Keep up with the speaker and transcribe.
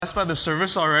Blessed by the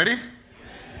service already?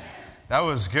 That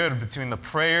was good, between the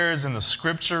prayers and the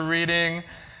scripture reading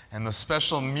and the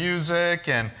special music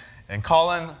and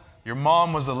Colin, your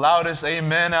mom was the loudest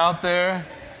amen out there.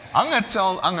 I'm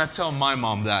gonna tell my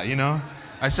mom that,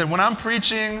 I said, when I'm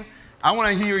preaching, I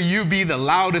want to hear you be the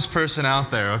loudest person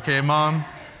out there, okay, Mom?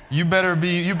 You better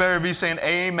be saying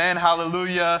amen,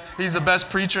 hallelujah. He's the best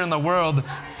preacher in the world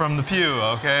from the pew,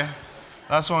 okay?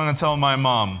 That's what I'm gonna tell my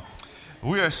mom.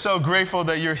 We are so grateful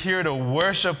that you're here to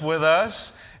worship with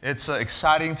us. It's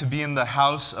exciting to be in the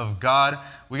house of God.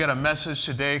 We got a message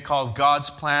today called God's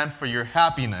Plan for Your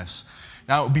Happiness.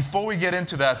 Now, before we get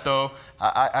into that, though,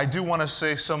 I do want to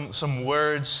say some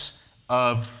words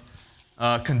of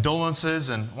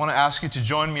condolences and want to ask you to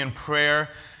join me in prayer.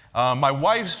 My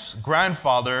wife's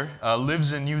grandfather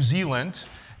lives in New Zealand,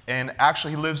 and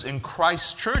actually he lives in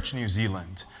Christchurch, New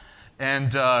Zealand.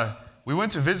 And we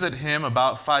went to visit him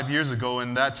about 5 years ago,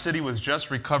 and that city was just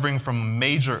recovering from a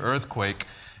major earthquake,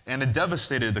 and it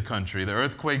devastated the country. The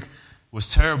earthquake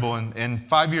was terrible, and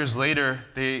 5 years later,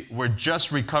 they were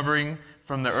just recovering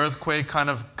from the earthquake, kind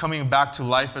of coming back to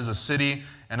life as a city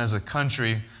and as a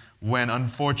country, when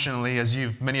unfortunately, as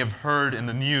many have heard in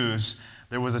the news,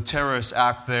 there was a terrorist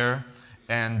act there,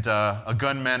 and a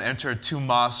gunman entered 2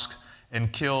 mosques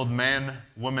and killed men,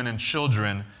 women, and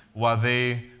children while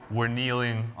they were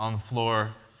kneeling on the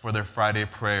floor for their Friday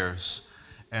prayers.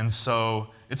 And so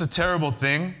it's a terrible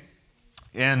thing.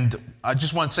 And I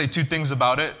just want to say 2 things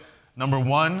about it. Number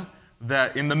one,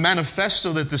 that in the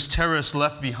manifesto that this terrorist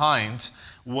left behind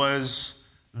was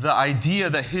the idea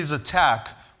that his attack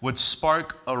would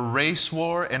spark a race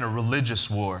war and a religious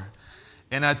war.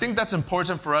 And I think that's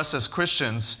important for us as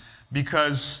Christians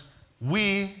because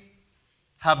we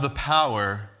have the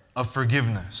power of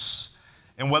forgiveness.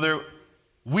 And whether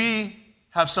we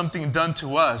have something done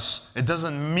to us, it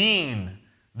doesn't mean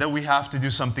that we have to do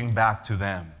something back to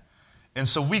them. And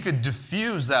so we could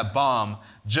diffuse that bomb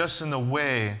just in the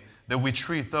way that we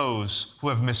treat those who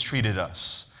have mistreated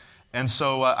us. And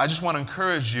so I just want to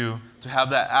encourage you to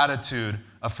have that attitude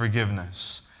of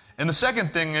forgiveness. And the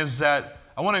second thing is that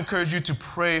I want to encourage you to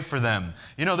pray for them.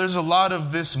 There's a lot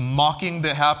of this mocking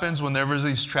that happens whenever there's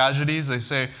these tragedies. They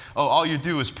say, oh, all you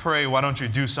do is pray, why don't you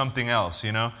do something else,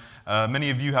 Many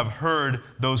of you have heard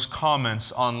those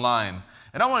comments online.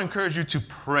 And I want to encourage you to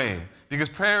pray, because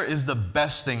prayer is the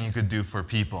best thing you could do for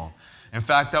people. In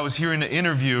fact, I was hearing an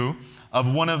interview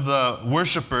of one of the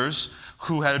worshipers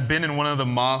who had been in one of the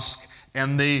mosques,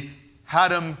 and they had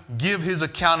him give his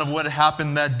account of what had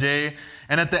happened that day.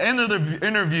 And at the end of the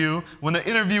interview, when the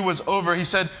interview was over, he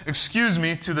said, excuse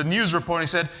me, to the news reporter. He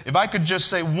said, if I could just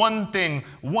say one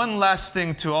last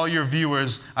thing to all your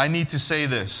viewers, I need to say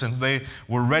this. And they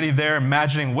were ready there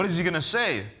imagining, what is he going to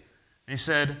say? He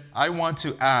said, I want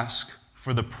to ask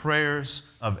for the prayers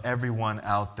of everyone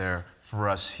out there for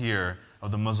us here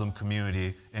of the Muslim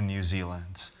community in New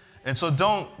Zealand. And so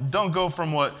don't go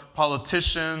from what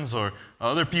politicians or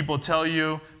other people tell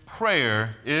you.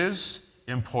 Prayer is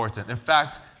important. In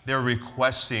fact, they're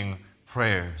requesting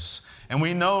prayers. And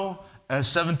we know as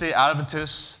Seventh-day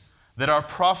Adventists that our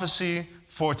prophecy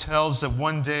foretells that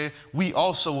one day we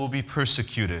also will be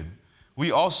persecuted. We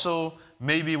also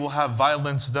maybe will have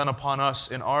violence done upon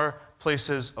us in our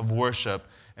places of worship.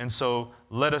 And so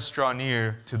let us draw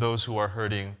near to those who are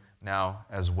hurting now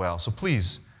as well. So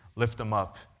please lift them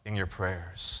up in your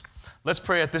prayers. Let's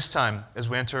pray at this time as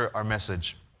we enter our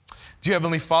message. Dear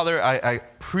Heavenly Father, I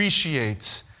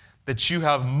appreciate that you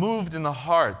have moved in the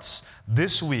hearts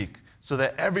this week so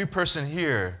that every person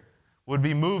here would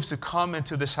be moved to come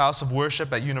into this house of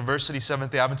worship at University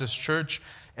Seventh-day Adventist Church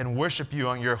and worship you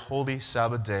on your holy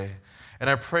Sabbath day. And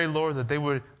I pray, Lord, that they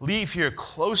would leave here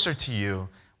closer to you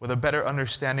with a better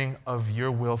understanding of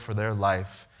your will for their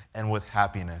life and with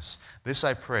happiness. This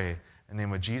I pray in the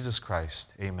name of Jesus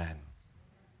Christ, amen.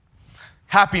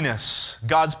 Happiness,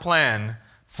 God's plan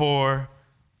for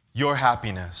your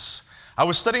happiness. I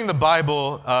was studying the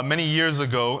Bible many years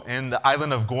ago in the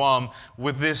island of Guam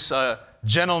with this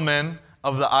gentleman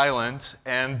of the island,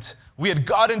 and we had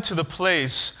gotten to the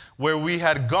place where we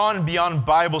had gone beyond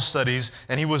Bible studies,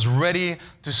 and he was ready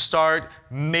to start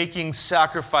making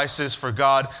sacrifices for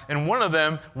God, and one of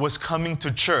them was coming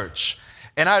to church.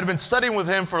 And I had been studying with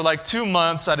him for like 2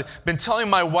 months. I'd been telling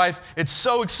my wife, it's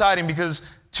so exciting because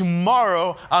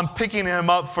tomorrow I'm picking him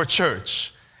up for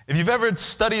church. If you've ever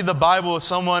studied the Bible with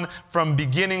someone from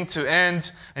beginning to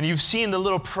end, and you've seen the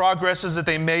little progresses that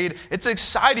they made, it's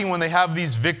exciting when they have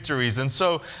these victories. And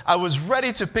so I was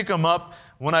ready to pick him up.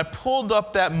 When I pulled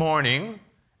up that morning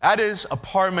at his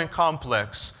apartment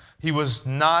complex, he was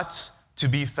not to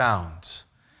be found.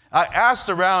 I asked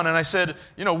around and I said,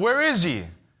 where is he?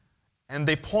 and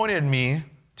they pointed me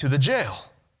to the jail.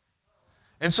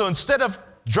 And so instead of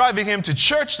driving him to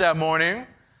church that morning,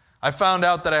 I found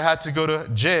out that I had to go to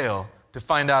jail to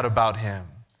find out about him.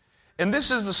 And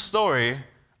this is the story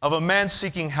of a man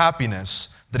seeking happiness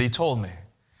that he told me.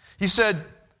 He said,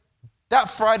 that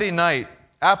Friday night,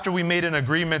 after we made an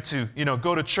agreement to,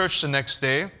 go to church the next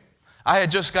day, I had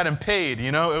just gotten paid,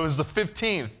 it was the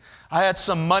 15th. I had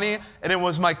some money, and it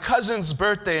was my cousin's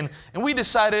birthday, and we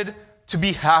decided to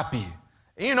be happy.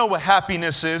 And you know what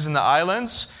happiness is in the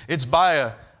islands? It's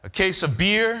buy a case of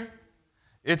beer,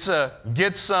 it's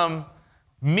get some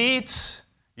meat,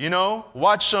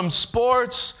 watch some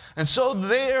sports. And so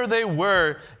there they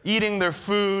were, eating their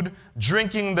food,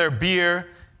 drinking their beer,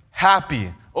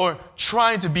 happy, or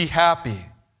trying to be happy.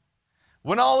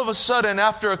 When all of a sudden,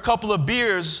 after a couple of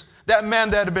beers, that man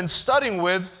that had been studying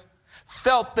with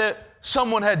felt that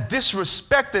someone had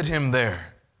disrespected him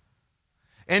there.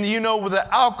 And with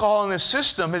the alcohol in his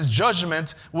system, his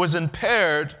judgment was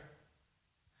impaired.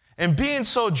 And being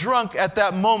so drunk at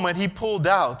that moment, he pulled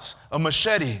out a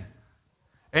machete.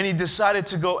 And he decided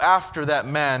to go after that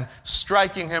man,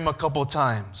 striking him a couple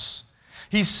times.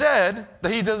 He said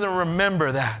that he doesn't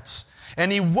remember that. And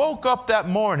he woke up that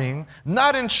morning,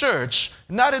 not in church,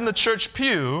 not in the church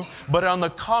pew, but on the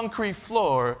concrete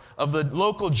floor of the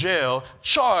local jail,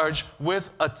 charged with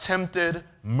attempted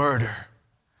murder.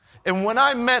 And when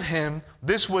I met him,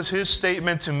 this was his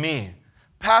statement to me.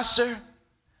 Pastor,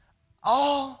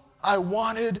 all I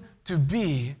wanted to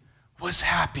be was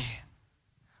happy.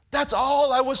 That's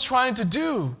all I was trying to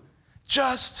do,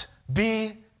 just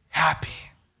be happy.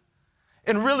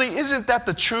 And really, isn't that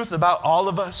the truth about all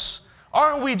of us?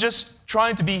 Aren't we just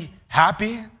trying to be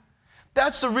happy?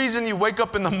 That's the reason you wake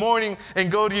up in the morning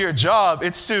and go to your job.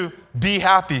 It's to be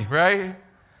happy, right?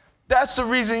 That's the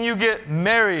reason you get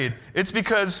married. It's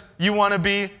because you want to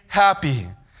be happy.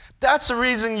 That's the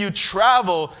reason you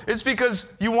travel. It's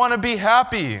because you want to be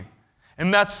happy.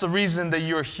 And that's the reason that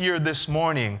you're here this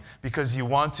morning, because you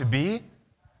want to be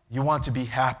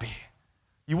happy.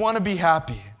 You want to be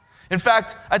happy. In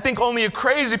fact, I think only a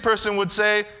crazy person would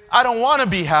say, I don't want to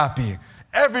be happy.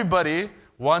 Everybody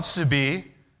wants to be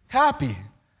happy.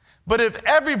 But if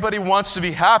everybody wants to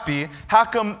be happy, how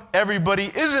come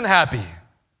everybody isn't happy?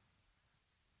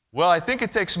 Well, I think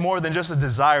it takes more than just a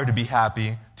desire to be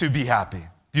happy to be happy.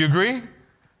 Do you agree?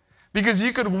 Because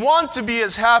you could want to be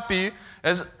as happy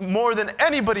as more than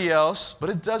anybody else, but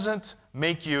it doesn't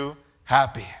make you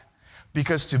happy.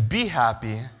 Because to be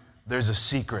happy, there's a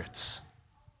secret.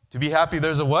 To be happy,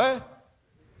 there's a what?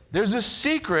 There's a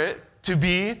secret to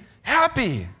be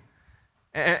happy.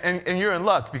 And you're in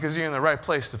luck because you're in the right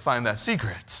place to find that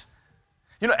secret.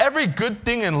 Every good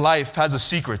thing in life has a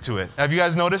secret to it. Have you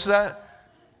guys noticed that?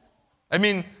 I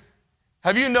mean,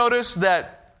 have you noticed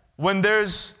that when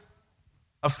there's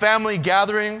a family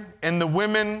gathering and the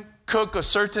women cook a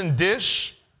certain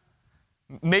dish,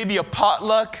 maybe a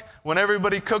potluck, when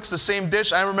everybody cooks the same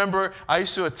dish? I remember I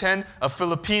used to attend a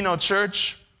Filipino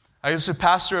church. I used to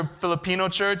pastor a Filipino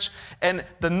church, and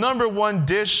the number one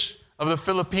dish of the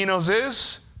Filipinos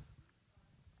is,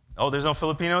 there's no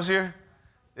Filipinos here,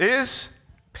 is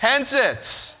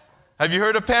pancit. Have you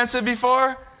heard of pancit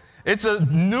before? It's a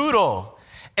noodle.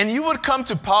 And you would come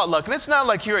to potluck, and it's not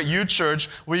like here at U Church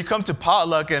where you come to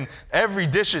potluck and every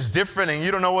dish is different and you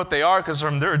don't know what they are because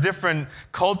there are different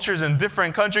cultures in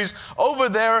different countries. Over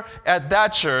there at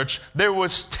that church, there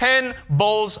was 10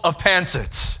 bowls of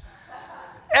pancits.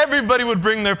 Everybody would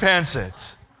bring their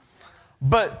pancits.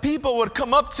 But people would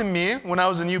come up to me when I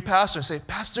was a new pastor and say,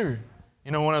 Pastor,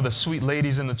 one of the sweet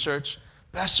ladies in the church,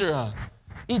 Pastor,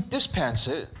 eat this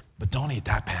pancit, but don't eat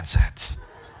that pancit.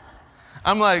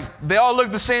 I'm like, they all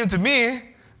look the same to me.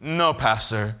 No,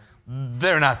 Pastor,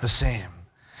 they're not the same.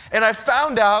 And I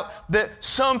found out that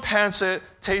some pancit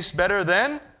tastes better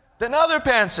than other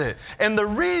pancit. And the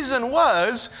reason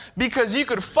was because you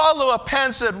could follow a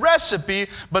pancit recipe,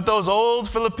 but those old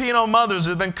Filipino mothers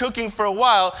who've been cooking for a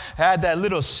while had that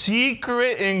little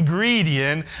secret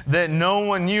ingredient that no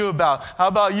one knew about. How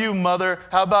about you, mother?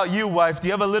 How about you, wife? Do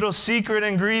you have a little secret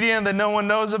ingredient that no one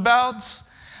knows about?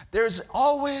 There's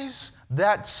always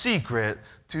that secret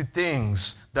to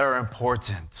things that are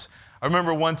important. I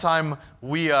remember one time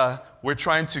we were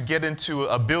trying to get into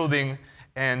a building,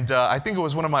 and I think it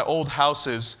was one of my old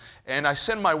houses, and I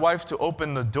sent my wife to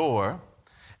open the door,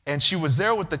 and she was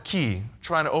there with the key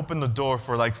trying to open the door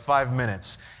for like 5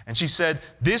 minutes. And she said,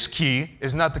 this key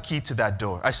is not the key to that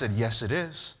door. I said, yes, it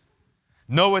is.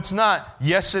 No, it's not.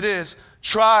 Yes, it is.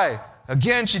 Try.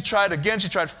 Again, she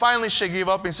tried. Finally, she gave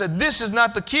up and said, this is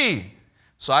not the key.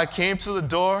 So I came to the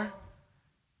door,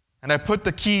 and I put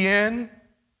the key in.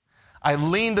 I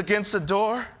leaned against the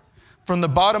door. From the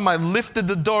bottom, I lifted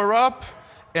the door up,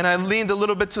 and I leaned a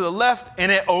little bit to the left,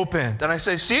 and it opened. And I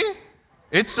say, see?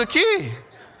 It's the key.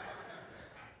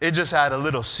 It just had a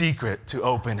little secret to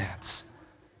open it.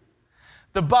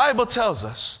 The Bible tells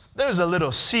us there's a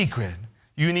little secret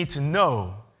you need to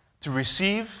know to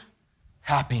receive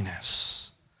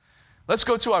happiness. Let's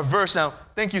go to our verse now.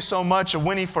 Thank you so much,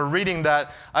 Winnie, for reading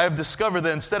that. I have discovered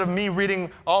that instead of me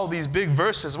reading all these big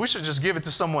verses, we should just give it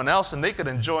to someone else and they could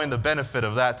enjoy the benefit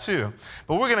of that too.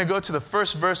 But we're going to go to the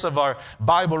first verse of our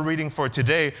Bible reading for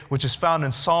today, which is found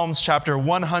in Psalms chapter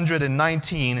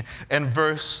 119 and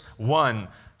verse 1.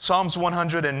 Psalms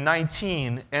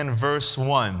 119 and verse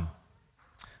 1.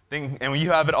 And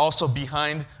you have it also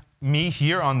behind me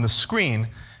here on the screen.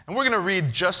 And we're going to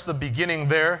read just the beginning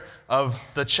there of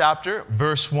the chapter,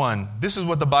 verse 1. This is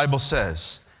what the Bible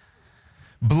says.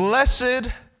 Blessed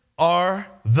are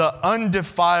the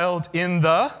undefiled in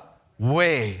the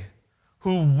way,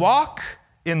 who walk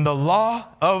in the law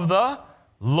of the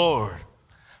Lord.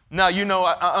 Now, you know,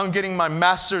 I'm getting my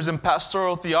master's in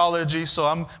pastoral theology, so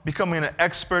I'm becoming an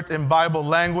expert in Bible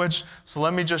language. So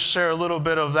let me just share a little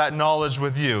bit of that knowledge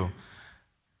with you.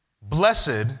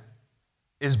 Blessed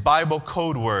is Bible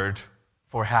code word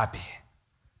for happy.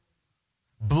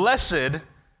 Blessed,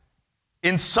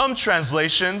 in some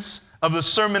translations of the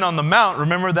Sermon on the Mount,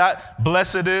 remember that?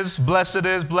 Blessed is, blessed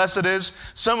is, blessed is.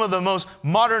 Some of the most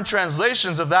modern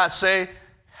translations of that say,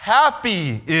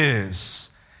 happy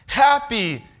is.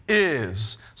 Happy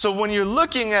is. So when you're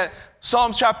looking at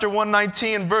Psalms chapter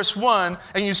 119, verse 1,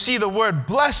 and you see the word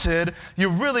blessed, you're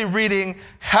really reading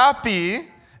happy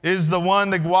is the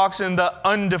one that walks in the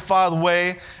undefiled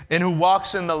way and who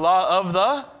walks in the law of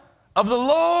the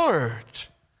Lord.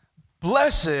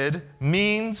 Blessed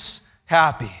means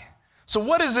happy. So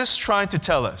what is this trying to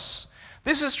tell us?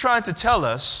 This is trying to tell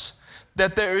us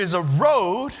that there is a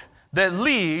road that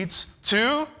leads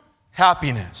to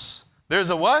happiness. There's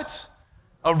a what?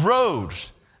 A road,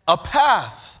 a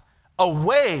path, a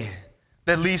way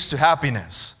that leads to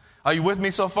happiness. Are you with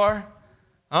me so far?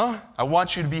 I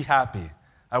want you to be happy.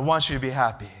 I want you to be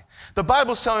happy. The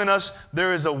Bible's telling us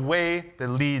there is a way that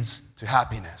leads to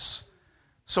happiness.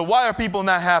 So why are people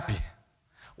not happy?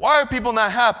 Why are people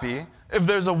not happy if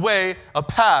there's a way, a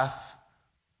path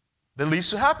that leads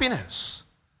to happiness?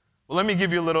 Well, let me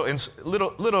give you a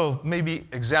little maybe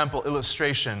example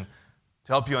illustration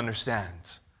to help you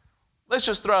understand. Let's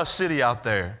just throw a city out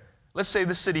there. Let's say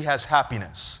this city has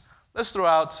happiness. Let's throw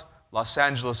out Los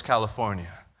Angeles,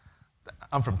 California.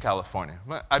 I'm from California.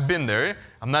 I've been there.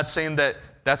 I'm not saying that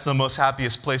that's the most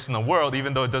happiest place in the world,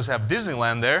 even though it does have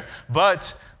Disneyland there.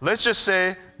 But let's just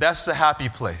say that's the happy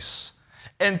place.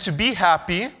 And to be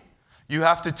happy, you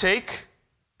have to take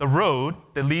the road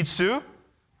that leads to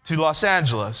Los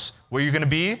Angeles, where you're going to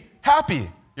be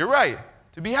happy. You're right,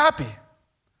 to be happy.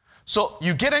 So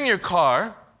you get in your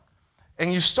car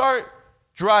and you start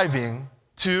driving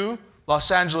to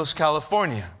Los Angeles,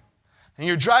 California. And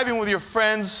you're driving with your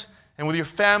friends and with your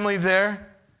family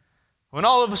there, when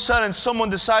all of a sudden someone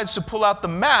decides to pull out the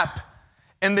map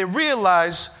and they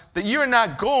realize that you're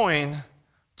not going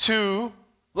to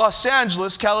Los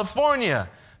Angeles, California.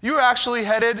 You're actually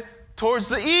headed towards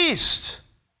the east.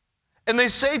 And they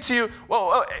say to you,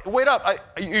 well, wait up,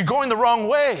 you're going the wrong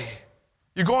way.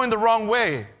 You're going the wrong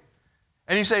way.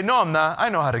 And you say, no, I'm not. I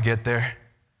know how to get there.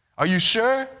 Are you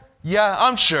sure? Yeah,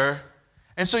 I'm sure.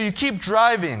 And so you keep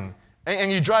driving.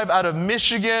 And you drive out of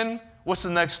Michigan. What's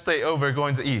the next state over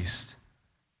going to east?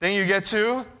 Then you get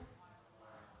to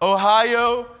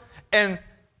Ohio. And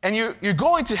you're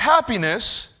going to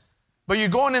happiness, but you're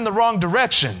going in the wrong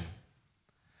direction.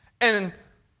 And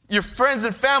your friends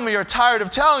and family are tired of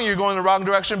telling you you're going in the wrong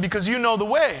direction because you know the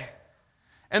way.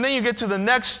 And then you get to the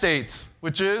next state,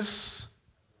 which is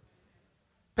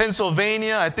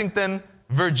Pennsylvania, I think then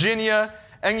Virginia.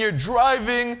 And you're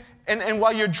driving, and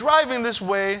while you're driving this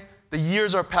way, the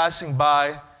years are passing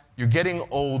by, you're getting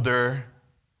older,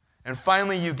 and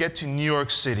finally you get to New York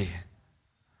City.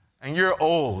 And you're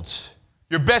old.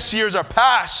 Your best years are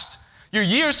past. Your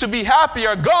years to be happy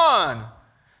are gone.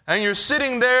 And you're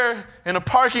sitting there in a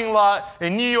parking lot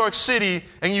in New York City,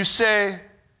 and you say,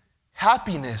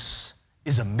 happiness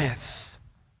is a myth.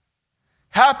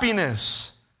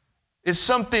 Happiness is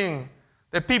something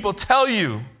that people tell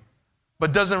you,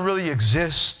 but doesn't really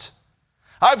exist.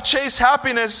 I've chased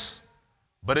happiness,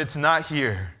 but it's not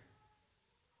here.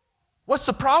 What's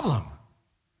the problem?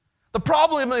 The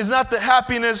problem is not that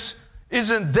happiness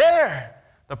isn't there.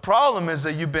 The problem is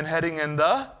that you've been heading in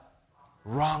the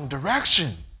wrong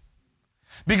direction.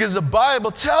 Because the Bible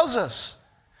tells us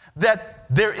that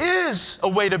there is a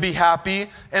way to be happy,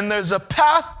 and there's a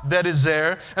path that is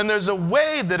there, and there's a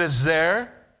way that is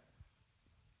there,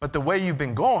 but the way you've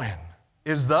been going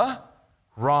is the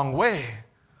wrong way.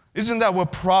 Isn't that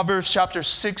what Proverbs chapter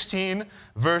 16,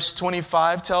 verse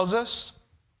 25 tells us?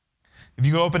 If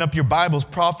you go open up your Bibles,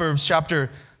 Proverbs chapter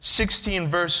 16,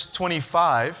 verse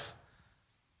 25.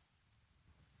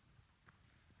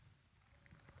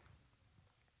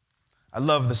 I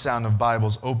love the sound of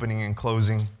Bibles opening and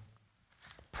closing.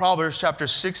 Proverbs chapter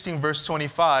 16, verse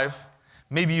 25.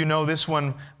 Maybe you know this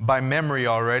one by memory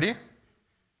already.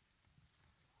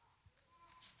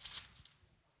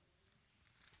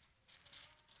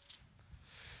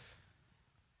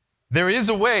 There is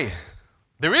a way.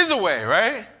 There is a way,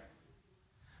 right?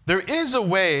 There is a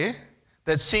way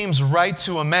that seems right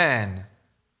to a man,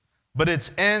 but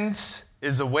its end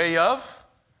is a way of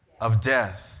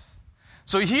death.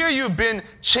 So here you've been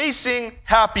chasing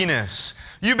happiness.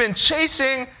 You've been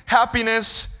chasing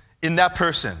happiness in that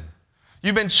person.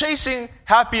 You've been chasing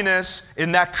happiness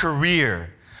in that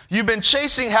career. You've been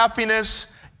chasing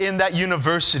happiness in that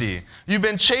university. You've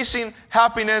been chasing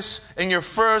happiness in your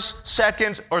first,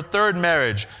 second, or third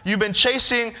marriage. You've been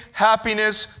chasing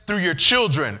happiness through your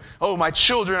children. Oh, my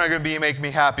children are going to make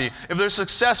me happy. If they're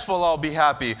successful, I'll be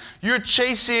happy. You're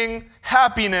chasing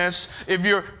happiness if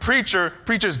your preacher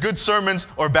preaches good sermons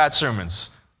or bad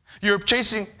sermons. You're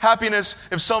chasing happiness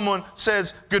if someone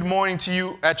says good morning to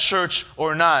you at church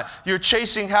or not. You're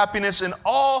chasing happiness in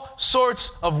all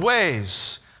sorts of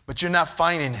ways, but you're not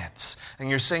finding it. And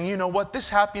you're saying, you know what? This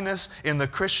happiness in the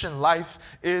Christian life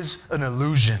is an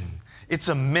illusion. It's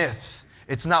a myth.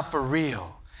 It's not for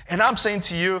real. And I'm saying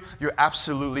to you, you're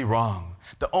absolutely wrong.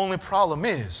 The only problem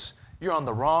is you're on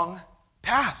the wrong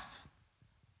path.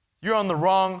 You're on the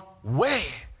wrong way.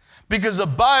 Because the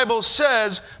Bible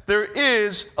says there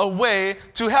is a way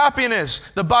to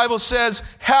happiness. The Bible says,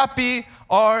 happy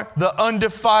are the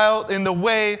undefiled in the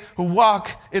way who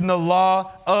walk in the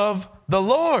law of the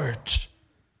Lord.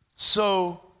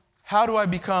 So, how do I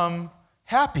become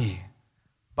happy?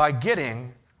 By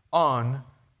getting on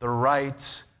the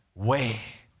right way.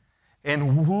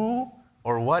 And who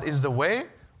or what is the way?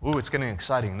 Ooh, it's getting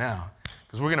exciting now.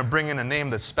 Because we're going to bring in a name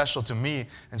that's special to me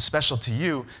and special to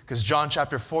you. Because John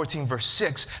chapter 14, verse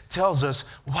 6 tells us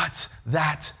what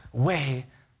that way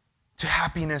to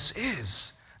happiness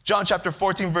is. John chapter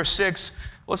 14, verse 6.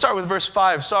 Let's start with verse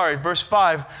 5. Verse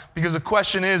 5, because the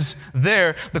question is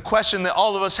there. The question that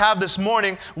all of us have this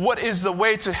morning, what is the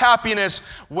way to happiness?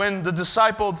 When the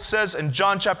disciple says in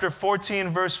John chapter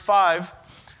 14, verse 5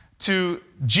 to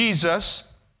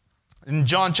Jesus, in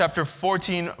John chapter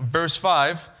 14, verse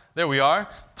 5, there we are.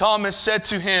 Thomas said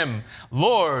to him,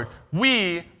 Lord,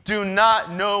 we do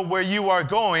not know where you are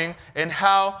going, and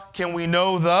how can we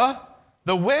know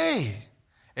the way?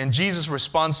 And Jesus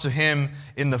responds to him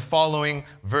in the following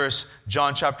verse,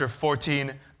 John chapter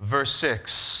 14, verse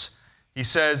 6. He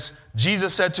says,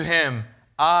 Jesus said to him,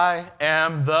 I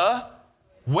am the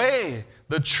way,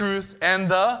 the truth, and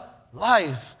the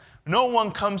life. No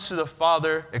one comes to the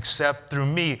Father except through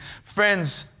me.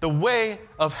 Friends, the way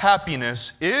of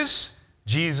happiness is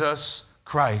Jesus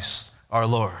Christ, our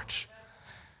Lord.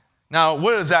 Now,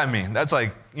 what does that mean? That's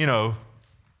like,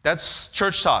 that's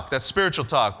church talk. That's spiritual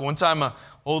talk. One time, an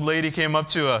old lady came up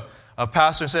to a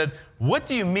pastor and said, what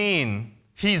do you mean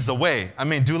he's the way? I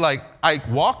mean, I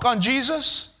walk on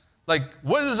Jesus? Like,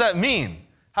 what does that mean?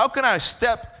 How can I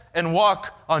step and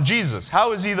walk on Jesus?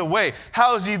 How is he the way?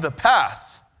 How is he the path?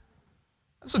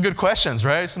 Those are good questions,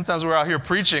 right? Sometimes we're out here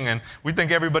preaching and we think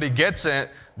everybody gets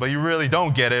it, but you really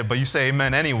don't get it, but you say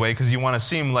amen anyway because you want to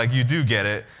seem like you do get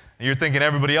it. And you're thinking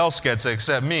everybody else gets it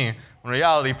except me. In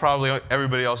reality, probably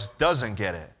everybody else doesn't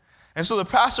get it. And so the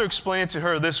pastor explained to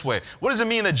her this way. What does it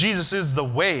mean that Jesus is the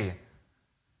way?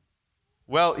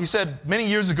 Well, he said, many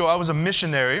years ago, I was a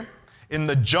missionary in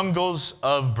the jungles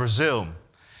of Brazil.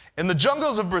 In the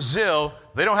jungles of Brazil,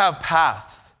 they don't have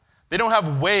paths. They don't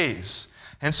have ways.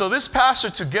 And so this pastor,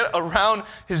 to get around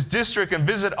his district and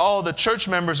visit all the church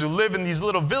members who live in these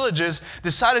little villages,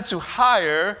 decided to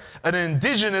hire an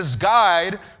indigenous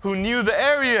guide who knew the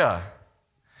area.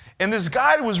 And this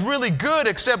guide was really good,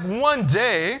 except one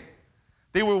day,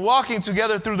 they were walking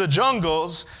together through the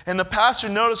jungles, and the pastor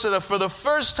noticed that for the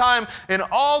first time in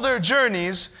all their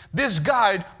journeys, this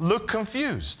guide looked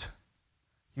confused.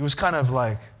 He was kind of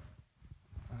like,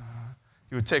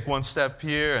 he would take one step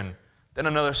here and then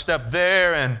another step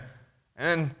there,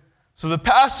 and so the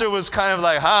pastor was kind of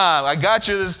like, I got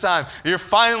you this time. You're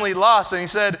finally lost. And he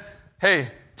said, hey,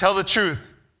 tell the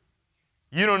truth.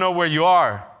 You don't know where you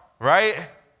are, right?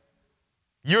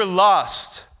 You're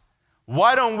lost.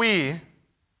 Why don't we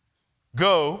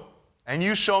go and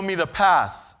you show me the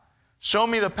path. Show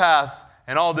me the path,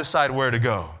 and I'll decide where to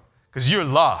go, because you're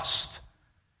lost.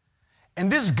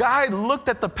 And this guy looked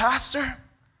at the pastor,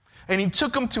 and he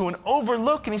took him to an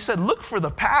overlook, and he said, look for the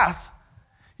path.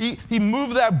 He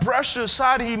moved that brush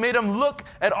aside, and he made him look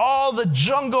at all the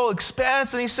jungle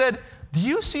expanse, and he said, do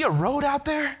you see a road out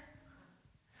there?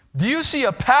 Do you see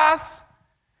a path?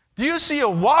 Do you see a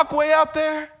walkway out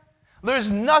there?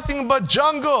 There's nothing but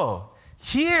jungle.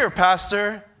 Here,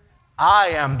 pastor, I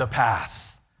am the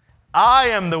path. I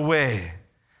am the way.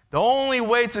 The only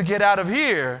way to get out of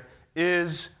here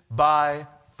is by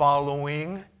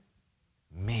following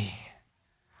me.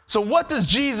 So what does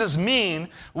Jesus mean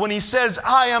when he says,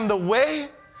 I am the way,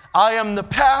 I am the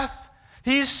path?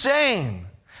 He's saying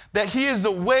that he is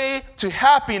the way to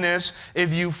happiness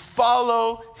if you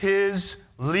follow his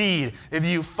lead. If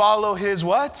you follow his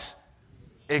what?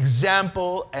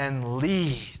 Example and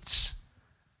lead.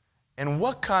 And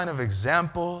what kind of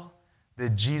example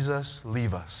did Jesus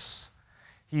leave us?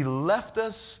 He left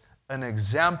us an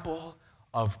example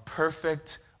of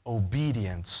perfect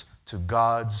obedience to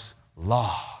God's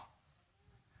law.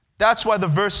 That's why the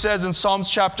verse says in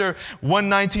Psalms chapter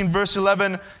 119, verse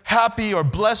 11, happy or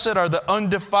blessed are the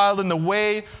undefiled in the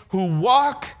way who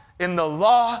walk in the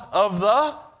law of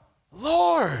the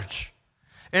Lord.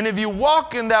 And if you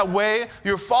walk in that way,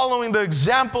 you're following the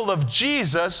example of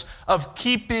Jesus of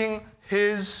keeping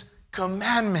his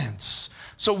commandments.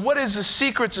 So what is the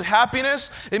secret to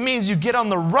happiness? It means you get on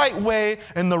the right way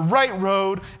and the right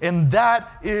road, and that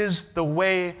is the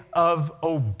way of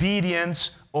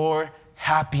obedience or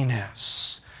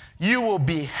happiness. You will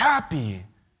be happy,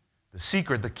 the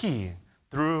secret, the key,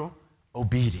 through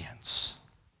obedience.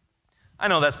 I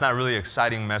know that's not really an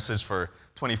exciting message for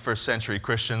 21st century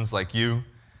Christians like you,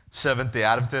 Seventh-day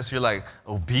Adventists. You're like,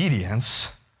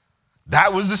 obedience?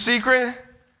 That was the secret?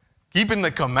 Keeping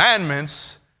the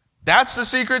commandments, that's the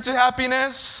secret to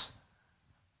happiness?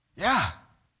 Yeah,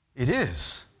 it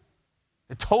is.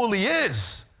 It totally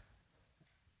is.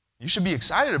 You should be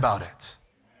excited about it.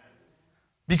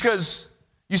 Because,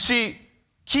 you see,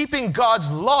 keeping God's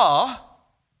law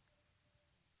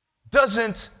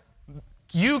doesn't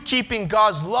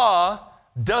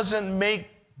make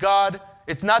God,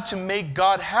 it's not to make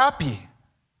God happy.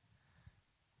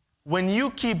 When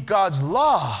you keep God's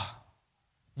law,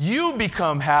 you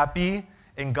become happy,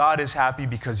 and God is happy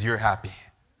because you're happy.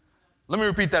 Let me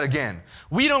repeat that again.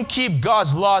 We don't keep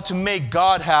God's law to make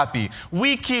God happy.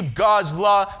 We keep God's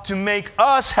law to make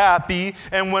us happy,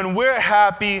 and when we're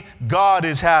happy, God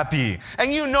is happy.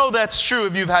 And you know that's true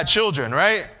if you've had children,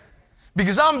 right?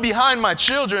 Because I'm behind my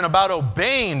children about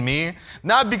obeying me,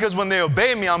 not because when they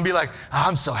obey me, I'll be like,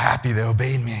 I'm so happy they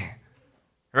obeyed me,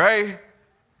 right?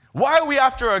 Why are we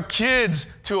after our kids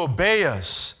to obey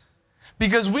us?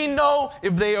 Because we know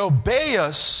if they obey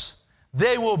us,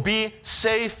 they will be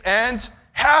safe and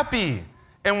happy.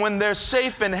 And when they're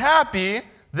safe and happy,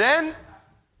 then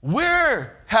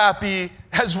we're happy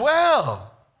as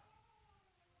well.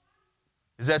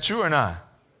 Is that true or not?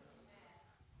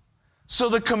 So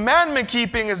the commandment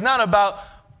keeping is not about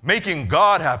making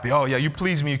God happy. Oh yeah, you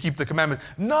please me, you keep the commandments.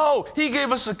 No, he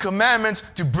gave us the commandments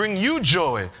to bring you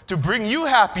joy, to bring you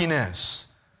happiness.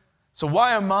 So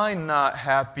why am I not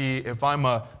happy if I'm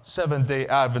a Seventh-day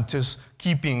Adventist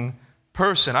keeping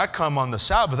person? I come on the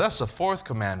Sabbath. That's the fourth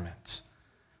commandment.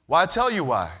 Well, I tell you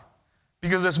why.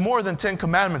 Because there's more than 10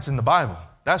 commandments in the Bible.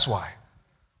 That's why.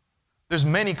 There's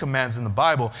many commands in the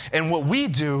Bible. And what we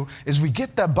do is we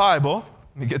get that Bible,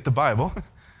 and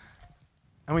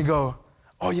we go,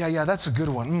 oh, yeah, that's a good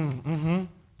one.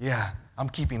 Yeah, I'm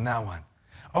keeping that one.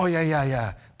 Oh,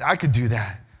 yeah, I could do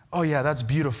that. Oh, yeah, that's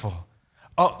beautiful.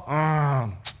 Oh,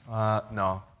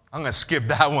 no, I'm going to skip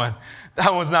that one.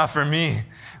 That one's not for me.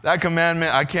 That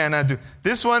commandment I cannot do.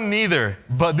 This one, neither.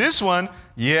 But this one,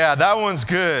 yeah, that one's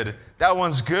good. That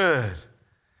one's good.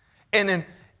 And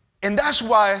that's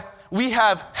why we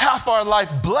have half our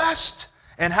life blessed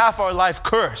and half our life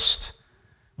cursed.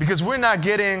 Because we're not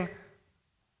getting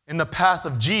in the path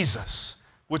of Jesus,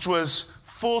 which was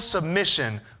full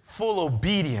submission, full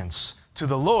obedience to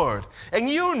the Lord. And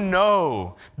you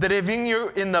know that if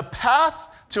you're in the path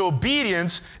to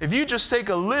obedience, if you just take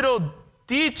a little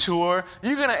detour,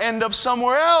 you're going to end up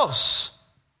somewhere else.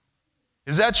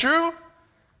 Is that true?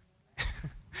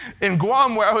 In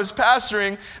Guam, where I was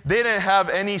pastoring, they didn't have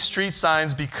any street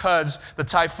signs because the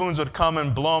typhoons would come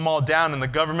and blow them all down, and the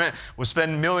government would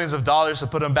spend millions of dollars to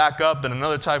put them back up, and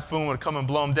another typhoon would come and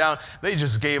blow them down. They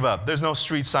just gave up. There's no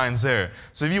street signs there.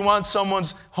 So if you want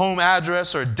someone's home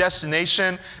address or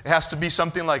destination, it has to be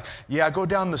something like, yeah, go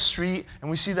down the street, and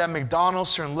we see that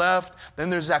McDonald's, turn left, then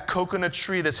there's that coconut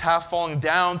tree that's half falling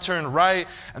down, turn right,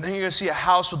 and then you're going to see a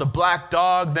house with a black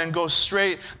dog, then go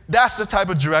straight. That's the type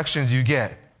of directions you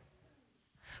get.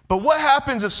 But what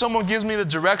happens if someone gives me the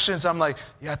directions? I'm like,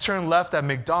 yeah, turn left at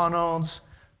McDonald's,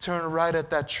 turn right at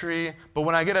that tree. But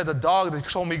when I get at the dog, they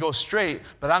told me go straight,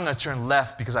 but I'm going to turn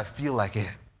left because I feel like it.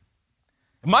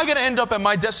 Am I going to end up at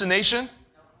my destination?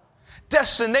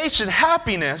 Destination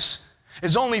happiness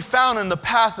is only found in the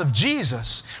path of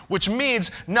Jesus, which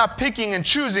means not picking and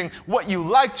choosing what you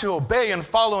like to obey and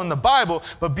follow in the Bible,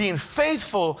 but being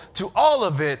faithful to all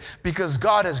of it because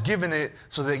God has given it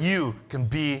so that you can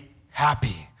be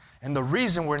happy. And the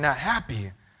reason we're not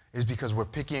happy is because we're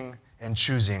picking and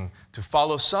choosing to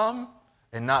follow some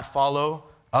and not follow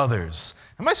others.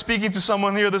 Am I speaking to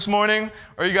someone here this morning?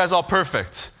 Or are you guys all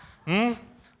perfect?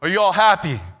 Are you all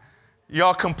happy? You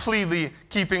all completely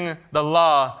keeping the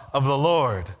law of the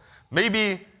Lord?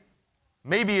 Maybe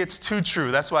it's too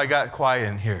true. That's why I got quiet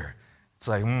in here. It's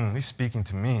like, he's speaking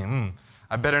to me.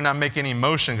 I better not make any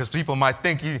motion because people might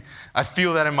think I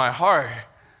feel that in my heart.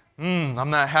 I'm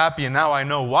not happy, and now I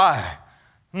know why.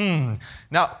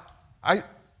 Now, I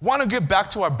want to get back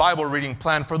to our Bible reading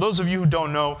plan. For those of you who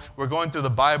don't know, we're going through the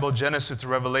Bible, Genesis to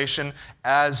Revelation,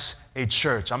 as a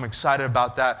church. I'm excited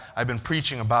about that. I've been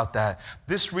preaching about that.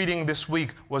 This reading this week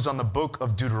was on the book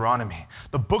of Deuteronomy.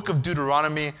 The book of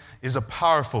Deuteronomy is a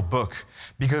powerful book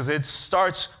because it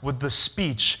starts with the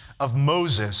speech of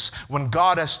Moses when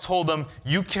God has told him,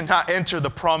 you cannot enter the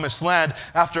promised land.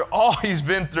 After all he's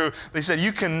been through, they said,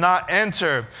 you cannot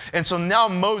enter. And so now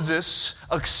Moses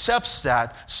accepts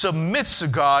that, submits to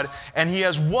God, and he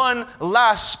has one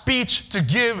last speech to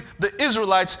give the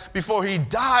Israelites before he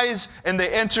dies and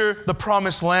they enter the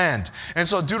promised land. And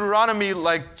so Deuteronomy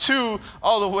 2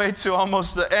 all the way to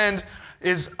almost the end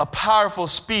is a powerful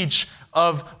speech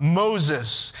of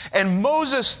Moses. And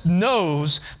Moses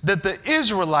knows that the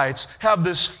Israelites have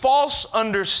this false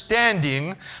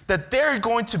understanding that they're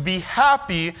going to be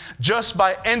happy just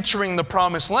by entering the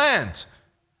promised land.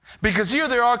 Because here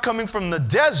they are coming from the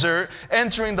desert,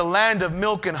 entering the land of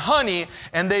milk and honey,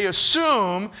 and they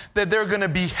assume that they're going to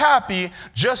be happy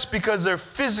just because their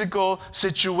physical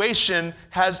situation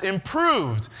has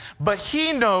improved. But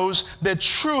he knows that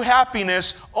true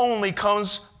happiness only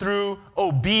comes through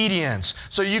obedience.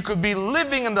 So you could be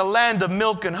living in the land of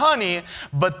milk and honey,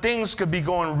 but things could be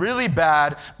going really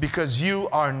bad because you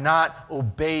are not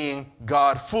obeying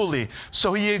God fully.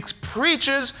 So he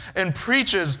preaches and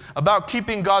preaches about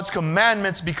keeping God's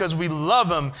commandments because we love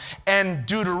him. And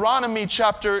Deuteronomy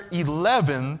chapter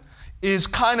 11 is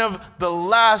kind of the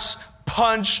last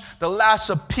punch, the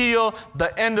last appeal,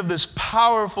 the end of this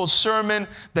powerful sermon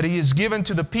that he has given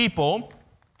to the people.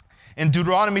 In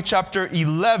Deuteronomy chapter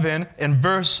 11 and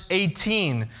verse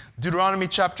 18. Deuteronomy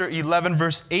chapter 11,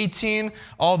 verse 18,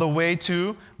 all the way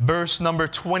to verse number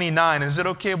 29. Is it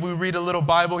okay if we read a little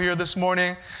Bible here this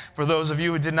morning? For those of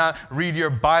you who did not read your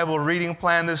Bible reading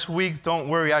plan this week, don't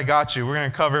worry, I got you. We're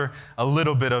going to cover a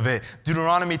little bit of it.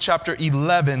 Deuteronomy chapter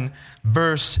 11,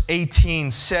 verse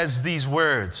 18 says these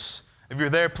words. If you're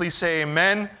there, please say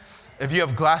amen. If you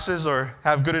have glasses or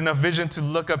have good enough vision to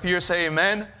look up here, say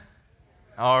amen.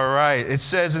 All right. It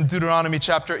says in Deuteronomy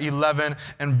chapter 11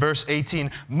 and verse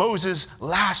 18, Moses'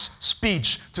 last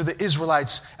speech to the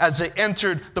Israelites as they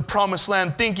entered the promised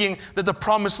land, thinking that the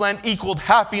promised land equaled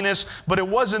happiness, but it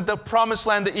wasn't the promised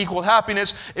land that equaled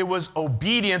happiness. It was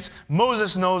obedience.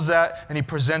 Moses knows that, and he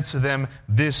presents to them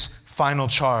this final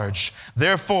charge.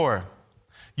 Therefore,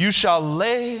 you shall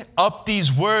lay up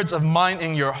these words of mine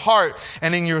in your heart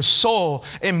and in your soul,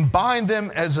 and bind them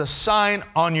as a sign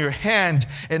on your hand,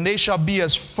 and they shall be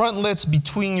as frontlets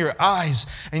between your eyes.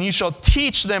 And you shall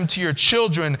teach them to your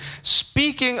children,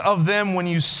 speaking of them when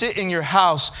you sit in your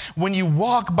house, when you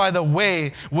walk by the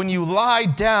way, when you lie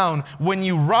down, when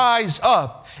you rise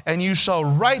up. And you shall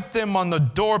write them on the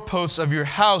doorposts of your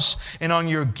house and on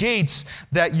your gates,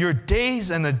 that your days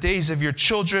and the days of your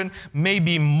children may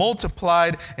be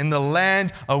multiplied in the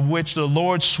land of which the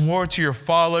Lord swore to your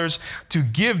fathers to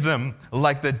give them,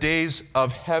 like the days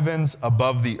of heavens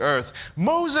above the earth.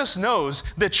 Moses knows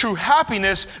that true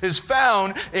happiness is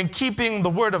found in keeping the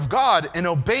word of God and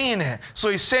obeying it. So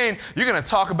he's saying, you're going to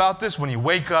talk about this when you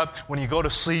wake up, when you go to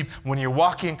sleep, when you're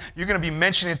walking. You're going to be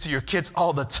mentioning it to your kids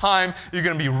all the time. You're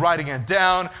going to be writing it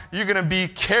down. You're going to be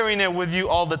carrying it with you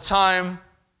all the time.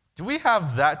 Do we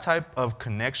have that type of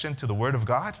connection to the Word of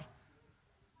God?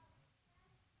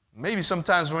 Maybe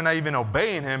sometimes we're not even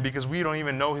obeying Him because we don't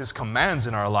even know His commands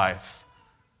in our life.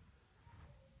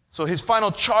 So His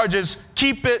final charge is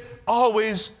keep it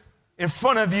always in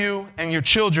front of you and your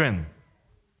children.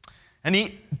 And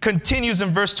He continues in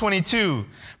verse 22,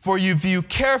 for if you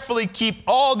carefully keep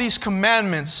all these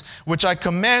commandments, which I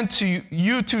command to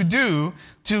you to do,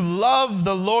 to love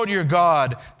the Lord your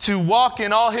God, to walk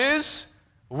in all His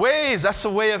ways. That's the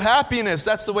way of happiness.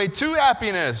 That's the way to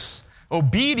happiness.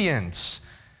 Obedience.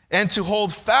 And to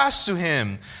hold fast to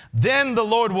Him. Then the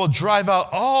Lord will drive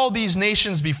out all these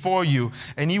nations before you,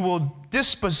 and you will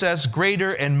dispossess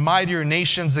greater and mightier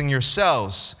nations than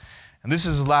yourselves. And this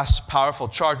is the last powerful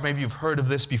charge. Maybe you've heard of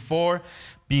this before.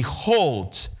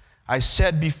 Behold, I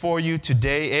set before you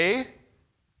today a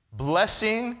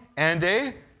blessing and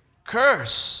a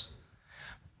curse.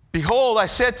 Behold, I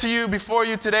set to you before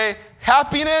you today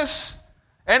happiness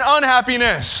and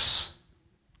unhappiness.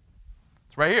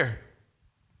 It's right here.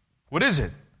 What is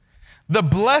it? The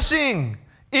blessing,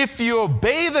 if you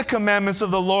obey the commandments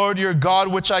of the Lord your God,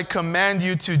 which I command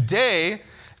you today,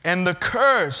 and the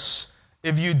curse,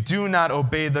 if you do not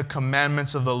obey the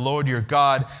commandments of the Lord your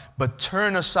God, but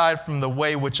turn aside from the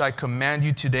way which I command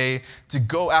you today to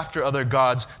go after other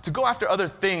gods, to go after other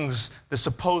things that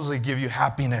supposedly give you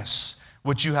happiness,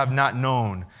 which you have not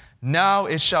known. Now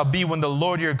it shall be when the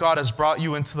Lord your God has brought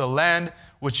you into the land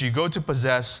which you go to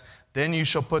possess, then you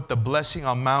shall put the blessing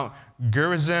on Mount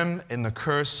Gerizim and the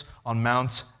curse on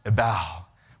Mount Ebal.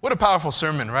 What a powerful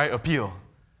sermon, right? Appeal.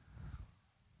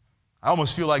 I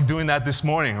almost feel like doing that this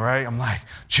morning, right? I'm like,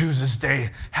 choose this day,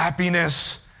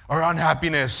 happiness or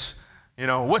unhappiness. You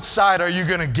know, what side are you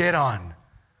going to get on?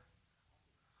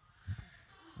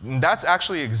 And that's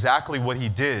actually exactly what he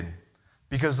did.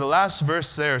 Because the last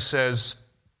verse there says,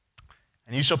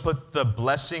 and you shall put the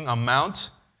blessing on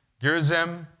Mount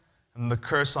Gerizim and the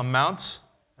curse on Mount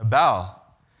Ebal.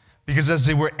 Because as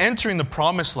they were entering the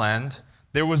promised land,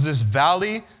 there was this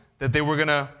valley that they were going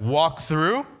to walk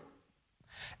through.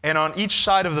 And on each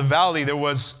side of the valley, there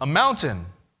was a mountain,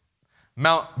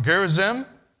 Mount Gerizim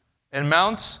and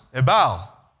Mount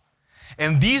Ebal.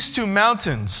 And these two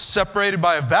mountains, separated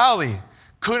by a valley,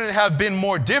 couldn't have been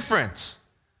more different.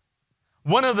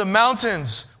 One of the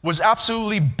mountains was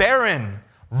absolutely barren,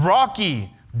 rocky,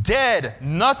 dead,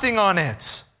 nothing on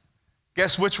it.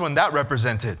 Guess which one that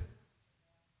represented?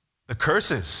 The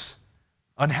curses,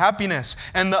 unhappiness.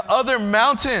 And the other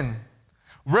mountain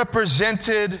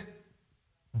represented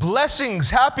blessings.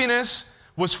 Happiness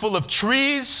was full of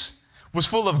trees, was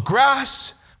full of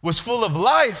grass, was full of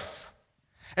life.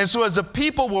 And so as the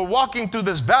people were walking through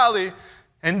this valley,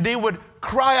 and they would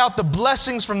cry out the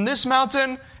blessings from this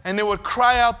mountain, and they would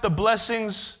cry out the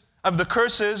blessings of the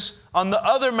curses on the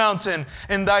other mountain.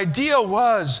 And the idea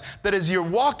was that as you're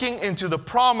walking into the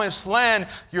promised land,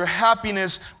 your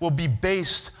happiness will be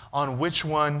based on which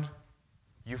one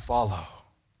you follow.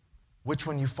 Which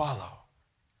one you follow.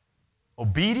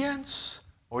 Obedience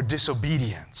or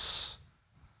disobedience?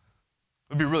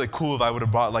 It would be really cool if I would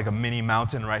have brought like a mini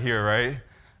mountain right here, right?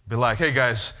 Be like, hey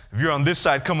guys, if you're on this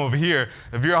side, come over here.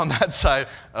 If you're on that side,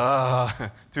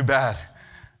 too bad.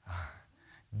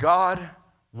 God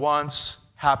wants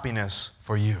happiness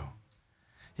for you.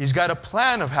 He's got a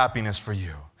plan of happiness for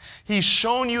you. He's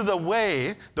shown you the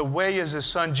way. The way is His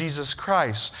Son, Jesus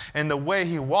Christ. And the way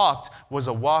He walked was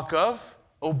a walk of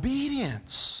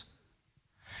obedience.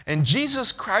 And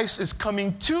Jesus Christ is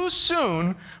coming too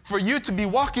soon for you to be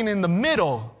walking in the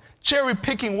middle, cherry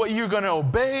picking what you're going to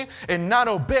obey and not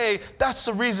obey. That's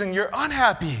the reason you're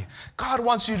unhappy. God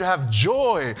wants you to have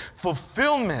joy,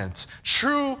 fulfillment,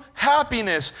 true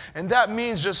happiness. And that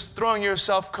means just throwing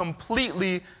yourself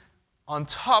completely on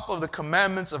top of the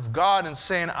commandments of God and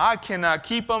saying, I cannot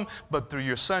keep them, but through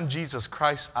your Son, Jesus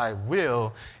Christ, I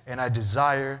will. And I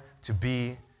desire to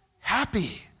be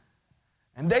happy.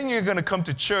 And then you're going to come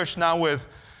to church now with,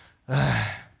 I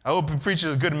hope he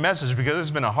preaches a good message because it's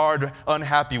been a hard,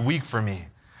 unhappy week for me.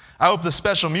 I hope the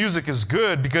special music is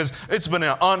good because it's been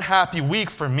an unhappy week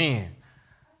for me.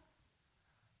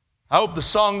 I hope the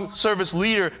song service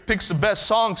leader picks the best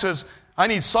song, says, I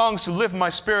need songs to lift my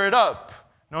spirit up.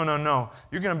 No.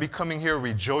 You're going to be coming here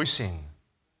rejoicing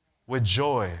with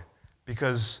joy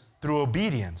because through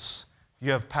obedience,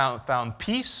 you have found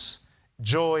peace,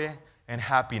 joy, and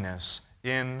happiness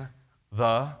in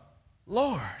the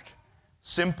Lord.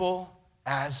 Simple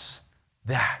as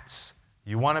that.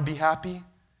 You want to be happy?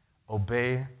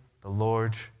 Obey the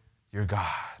Lord your God.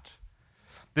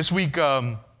 This week,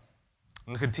 I'm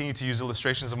going to continue to use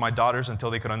illustrations of my daughters until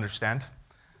they could understand.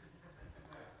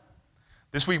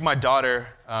 This week, my daughter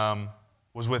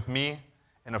was with me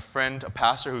and a friend, a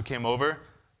pastor who came over.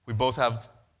 We both have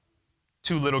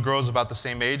 2 little girls about the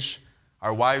same age.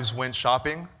 Our wives went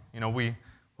shopping. We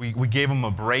gave them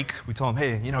a break. We told them,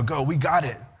 hey, go, we got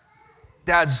it.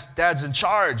 Dad's in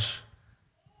charge.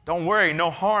 Don't worry,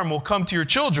 no harm will come to your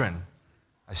children.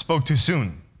 I spoke too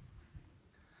soon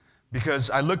because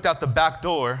I looked out the back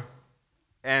door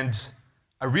and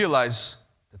I realized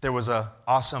that there was an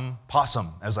awesome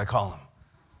possum, as I call him.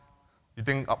 You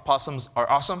think possums are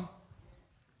awesome?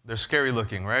 They're scary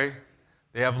looking, right?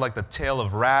 They have like the tail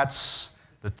of rats,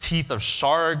 the teeth of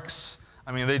sharks.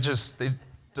 I mean, they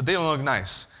don't look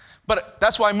nice. But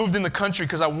that's why I moved in the country,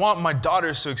 because I want my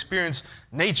daughters to experience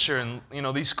nature and,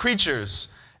 these creatures.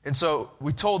 And so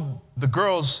we told the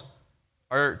girls,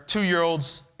 our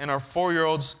 2-year-olds and our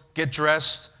 4-year-olds, get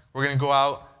dressed. We're going to go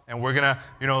out and we're going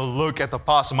to, look at the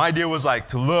possum. My idea was like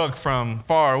to look from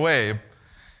far away.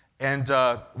 And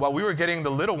while we were getting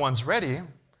the little ones ready,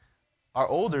 our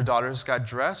older daughters got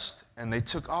dressed and they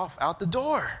took off out the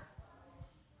door.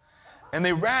 And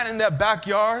they ran in that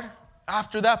backyard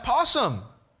after that possum.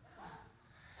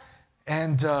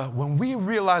 And when we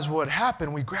realized what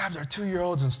happened, we grabbed our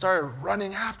 2-year-olds and started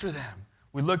running after them.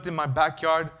 We looked in my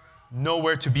backyard,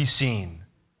 nowhere to be seen.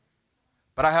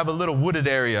 But I have a little wooded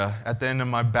area at the end of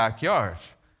my backyard.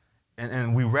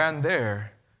 And we ran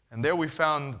there, and there we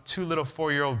found 2 little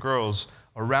 4-year-old girls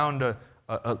around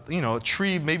a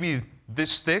tree maybe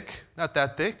this thick, not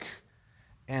that thick,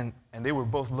 and they were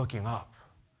both looking up.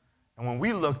 And when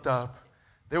we looked up,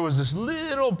 there was this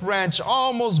little branch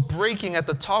almost breaking at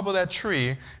the top of that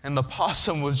tree, and the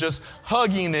possum was just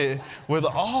hugging it with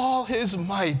all his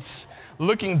might,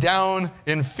 looking down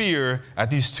in fear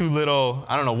at these 2 little,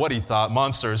 I don't know what he thought,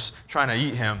 monsters trying to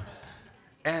eat him.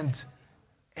 And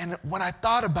when I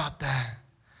thought about that,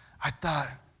 I thought,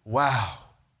 wow,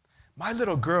 my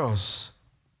little girls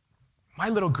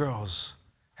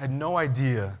had no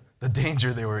idea the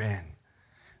danger they were in.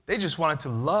 They just wanted to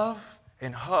love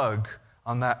and hug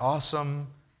on that awesome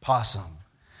possum.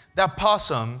 That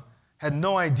possum had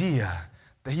no idea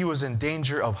that he was in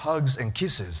danger of hugs and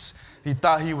kisses. He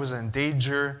thought he was in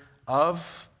danger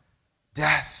of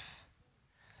death.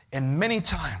 And many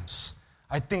times,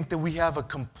 I think that we have a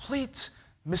complete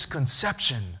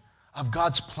misconception of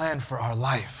God's plan for our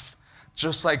life,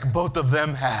 just like both of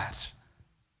them had.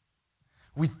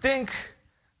 We think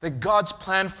that God's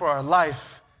plan for our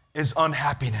life is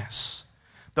unhappiness.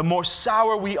 The more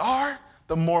sour we are,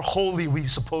 the more holy we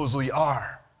supposedly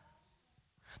are.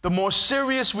 The more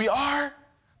serious we are,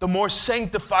 the more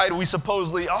sanctified we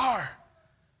supposedly are.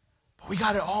 But we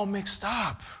got it all mixed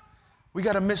up. We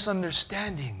got a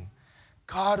misunderstanding.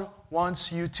 God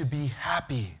wants you to be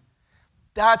happy.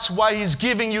 That's why He's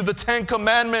giving you the 10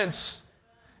 Commandments.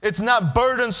 It's not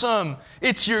burdensome.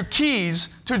 It's your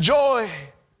keys to joy.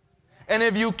 And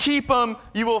if you keep them,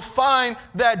 you will find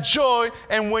that joy.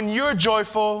 And when you're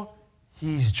joyful,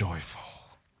 He's joyful.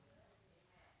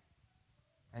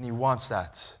 And He wants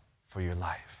that for your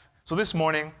life. So this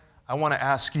morning, I want to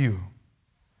ask you,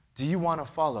 do you want to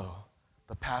follow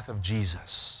the path of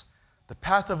Jesus? The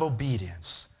path of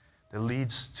obedience that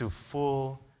leads to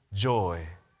full joy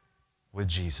with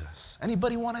Jesus.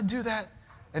 Anybody want to do that?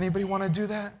 Anybody want to do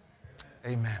that?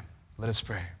 Amen. Let us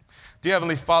pray. Dear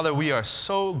Heavenly Father, we are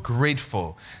so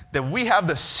grateful that we have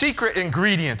the secret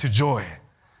ingredient to joy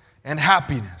and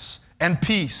happiness and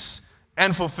peace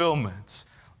and fulfillment.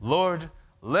 Lord,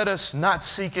 let us not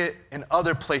seek it in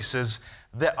other places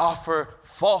that offer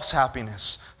false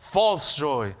happiness, false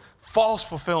joy, false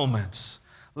fulfillments.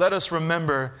 Let us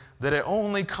remember that it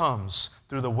only comes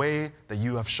through the way that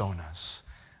you have shown us.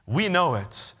 We know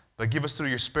it, but give us through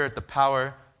your Spirit the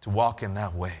power to walk in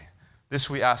that way. This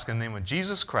we ask in the name of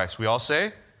Jesus Christ. We all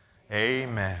say,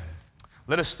 Amen.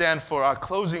 Let us stand for our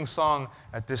closing song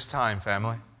at this time,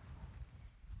 family.